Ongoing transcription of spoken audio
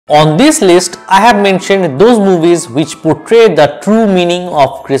On this list, I have mentioned those movies which portray the true meaning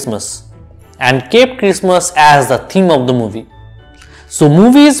of Christmas and kept Christmas as the theme of the movie. So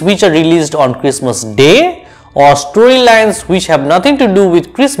movies which are released on Christmas Day or storylines which have nothing to do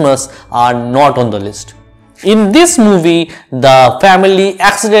with Christmas are not on the list. In this movie, the family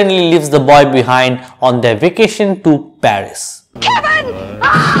accidentally leaves the boy behind on their vacation to Paris. Kevin!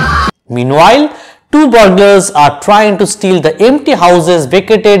 Meanwhile, two burglars are trying to steal the empty houses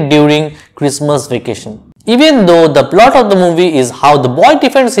vacated during Christmas vacation. Even though the plot of the movie is how the boy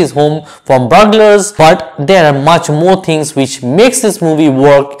defends his home from burglars, but there are much more things which makes this movie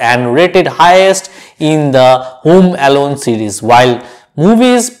work and rated highest in the Home Alone series, while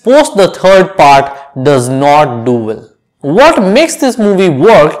movies post the third part does not do well. What makes this movie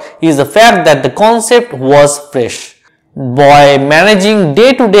work is the fact that the concept was fresh. Boy managing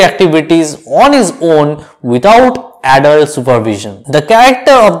day-to-day activities on his own without adult supervision. The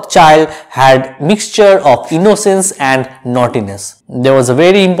character of the child had mixture of innocence and naughtiness. There was a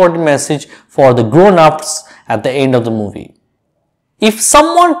very important message for the grown-ups at the end of the movie. If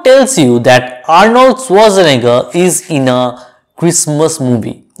someone tells you that Arnold Schwarzenegger is in a Christmas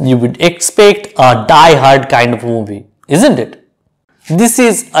movie, you would expect a die-hard kind of movie, isn't it? This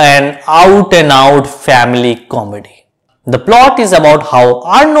is an out-and-out family comedy. The plot is about how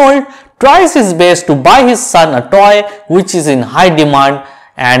Arnold tries his best to buy his son a toy which is in high demand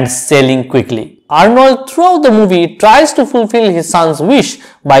and selling quickly. Arnold throughout the movie tries to fulfill his son's wish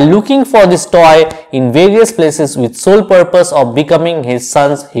by looking for this toy in various places with sole purpose of becoming his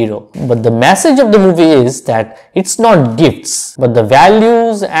son's hero. But the message of the movie is that it's not gifts, but the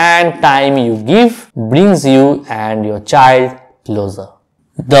values and time you give brings you and your child closer.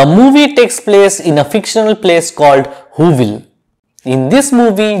 The movie takes place in a fictional place called Whoville. In this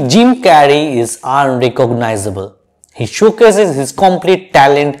movie, Jim Carrey is unrecognizable. He showcases his complete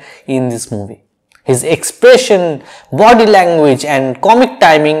talent in this movie. His expression, body language and comic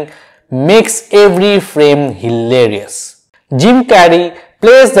timing makes every frame hilarious. Jim Carrey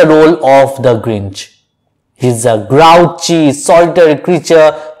plays the role of the Grinch. He's a grouchy, solitary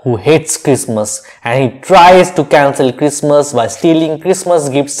creature who hates Christmas, and he tries to cancel Christmas by stealing Christmas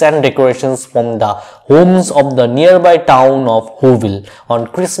gifts and decorations from the homes of the nearby town of Whoville on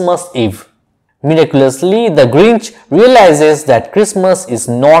Christmas Eve. Miraculously, the Grinch realizes that Christmas is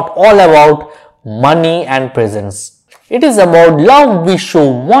not all about money and presents. It is about love we show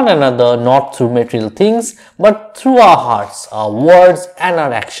one another not through material things but through our hearts, our words and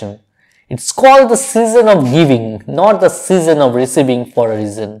our action. It's called the season of giving, not the season of receiving for a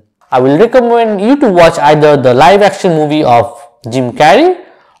reason. I will recommend you to watch either the live action movie of Jim Carrey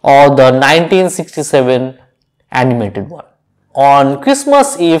or the 1967 animated one. On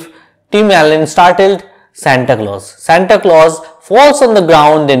Christmas Eve, Tim Allen startled Santa Claus. Santa Claus falls on the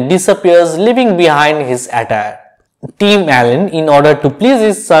ground then disappears, leaving behind his attire. Tim Allen, in order to please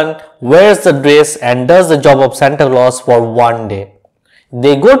his son, wears the dress and does the job of Santa Claus for one day.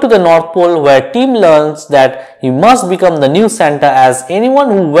 They go to the North Pole where Tim learns that he must become the new Santa, as anyone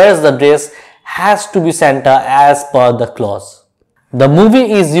who wears the dress has to be Santa as per the clause. The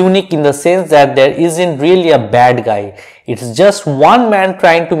movie is unique in the sense that there isn't really a bad guy. It's just one man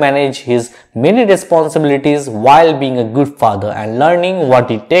trying to manage his many responsibilities while being a good father and learning what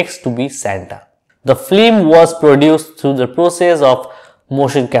it takes to be Santa. The film was produced through the process of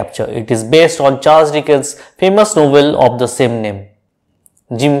motion capture. It is based on Charles Dickens' famous novel of the same name.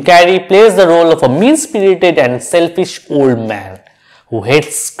 Jim Carrey plays the role of a mean-spirited and selfish old man who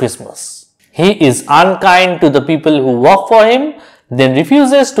hates Christmas. He is unkind to the people who work for him, then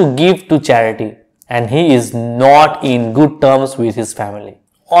refuses to give to charity, and he is not in good terms with his family.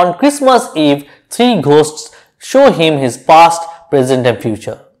 On Christmas Eve, three ghosts show him his past, present and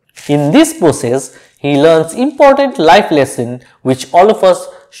future. In this process, he learns important life lessons which all of us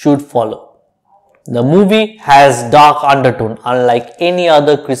should follow. The movie has dark undertone unlike any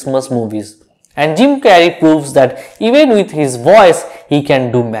other Christmas movies, and Jim Carrey proves that even with his voice he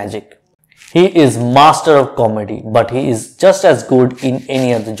can do magic. He is master of comedy, but he is just as good in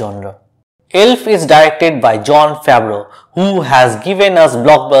any other genre. Elf is directed by Jon Favreau, who has given us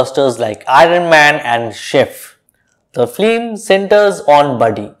blockbusters like Iron Man and Chef. The film centers on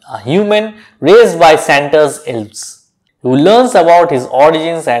Buddy, a human raised by Santa's elves, who learns about his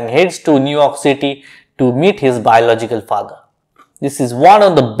origins and heads to New York City to meet his biological father. This is one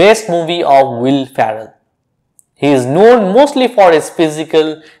of the best movies of Will Ferrell. He is known mostly for his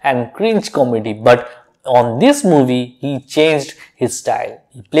physical and cringe comedy, but on this movie he changed his style.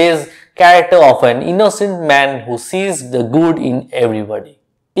 He plays character of an innocent man who sees the good in everybody.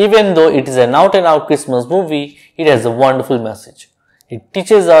 Even though it is an out-and-out Christmas movie, it has a wonderful message. It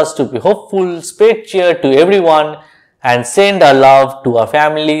teaches us to be hopeful, spread cheer to everyone, and send our love to our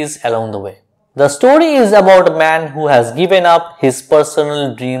families along the way. The story is about a man who has given up his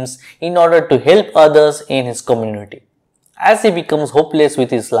personal dreams in order to help others in his community. As he becomes hopeless with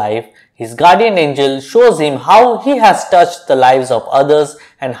his life, his guardian angel shows him how he has touched the lives of others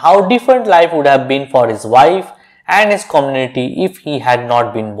and how different life would have been for his wife and his community if he had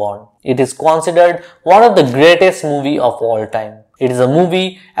not been born. It is considered one of the greatest movies of all time. It is a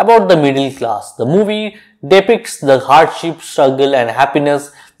movie about the middle class. The movie depicts the hardship, struggle and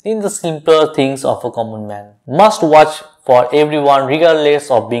happiness in the simpler things of a common man. Must watch for everyone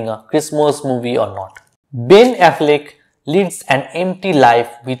regardless of being a Christmas movie or not. Ben Affleck leads an empty life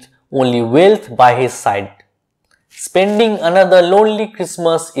with only wealth by his side. Spending another lonely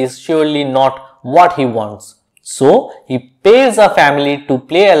Christmas is surely not what he wants. So, he pays a family to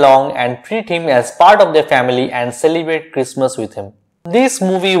play along and treat him as part of their family and celebrate Christmas with him. This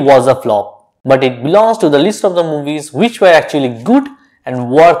movie was a flop, but it belongs to the list of the movies which were actually good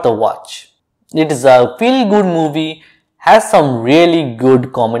and worth a watch. It is a feel-good movie, has some really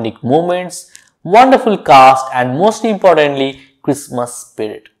good comedic moments, wonderful cast and most importantly, Christmas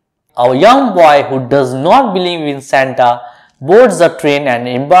spirit. A young boy who does not believe in Santa boards a train and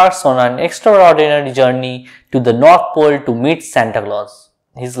embarks on an extraordinary journey to the North Pole to meet Santa Claus.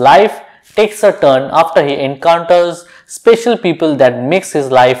 His life takes a turn after he encounters special people that makes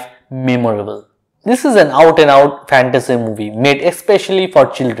his life memorable. This is an out-and-out fantasy movie made especially for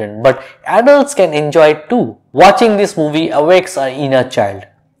children, but adults can enjoy it too. Watching this movie awakes our inner child.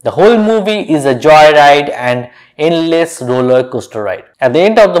 The whole movie is a joyride and endless roller coaster ride. At the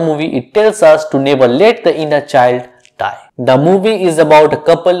end of the movie, it tells us to never let the inner child die. The movie is about a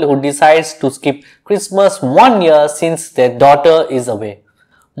couple who decides to skip Christmas 1 year since their daughter is away,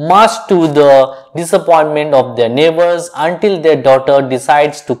 much to the disappointment of their neighbors, until their daughter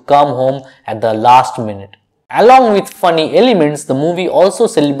decides to come home at the last minute. Along with funny elements, the movie also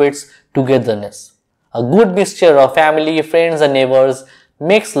celebrates togetherness. A good mixture of family, friends and neighbors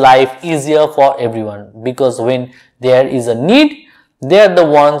makes life easier for everyone, because when there is a need, they are the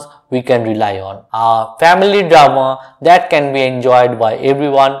ones we can rely on. A family drama that can be enjoyed by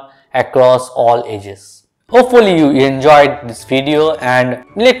everyone across all ages. Hopefully you enjoyed this video and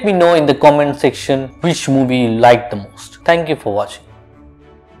let me know in the comment section which movie you liked the most. Thank you for watching.